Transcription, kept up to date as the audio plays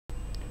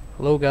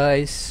Hello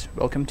guys,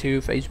 welcome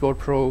to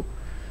Faceboardpro.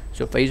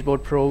 So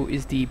Faceboardpro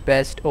is the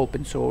best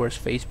open source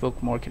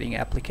Facebook marketing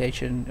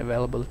application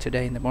available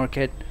today in the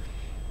market.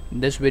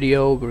 In this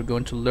video we're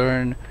going to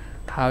learn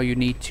how you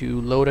need to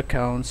load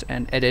accounts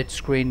and edit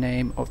screen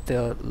name of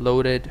the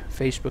loaded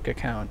Facebook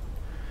account.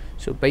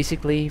 So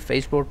basically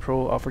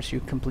Faceboardpro offers you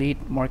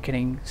complete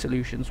marketing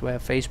solutions via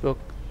Facebook.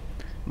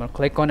 I'm going to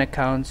click on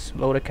accounts,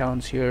 load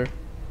accounts here.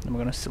 I'm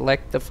going to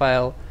select the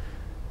file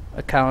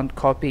account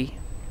copy,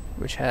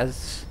 which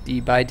has the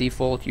by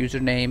default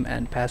username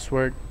and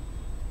password.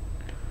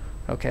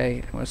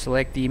 Okay, I'm going to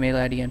select the email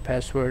ID and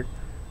password,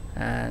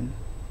 and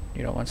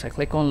once I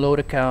click on load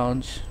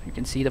accounts, you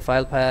can see the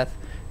file path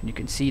and you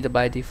can see the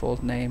by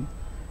default name,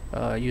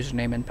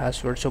 username and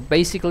password. So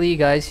basically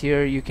guys,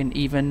 here you can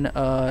even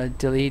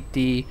delete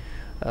the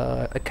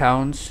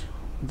accounts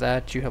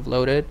that you have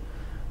loaded.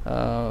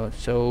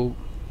 So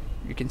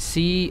you can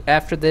see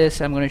after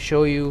this I'm going to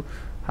show you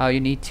how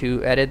you need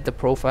to edit the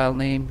profile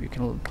name. You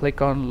can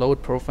click on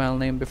load profile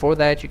name. Before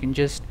that you can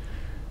just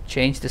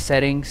change the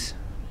settings,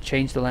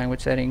 change the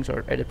language settings,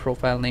 or edit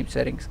profile name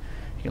settings.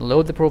 You can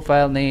load the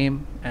profile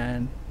name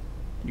and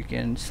you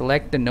can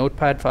select the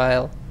notepad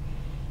file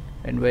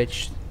in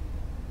which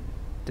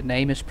the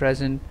name is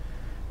present.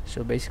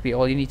 So basically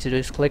all you need to do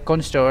is click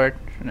on start,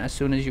 and as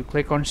soon as you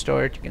click on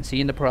start you can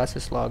see in the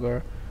process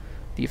logger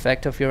the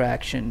effect of your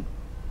action.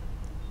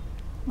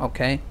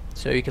 Okay,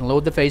 so you can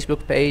load the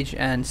Facebook page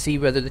and see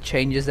whether the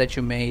changes that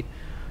you made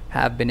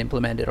have been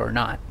implemented or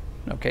not.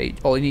 Okay,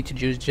 all you need to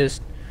do is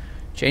just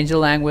change the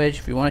language.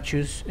 If you want to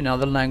choose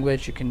another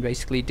language, you can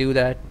basically do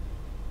that.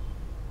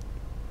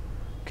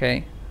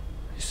 Okay,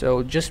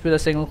 so just with a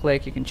single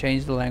click you can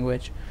change the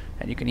language,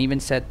 and you can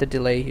even set the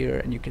delay here,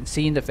 and you can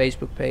see in the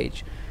Facebook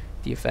page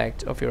the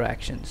effect of your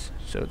actions.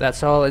 So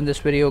that's all in this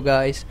video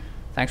guys.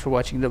 Thanks for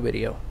watching the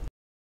video.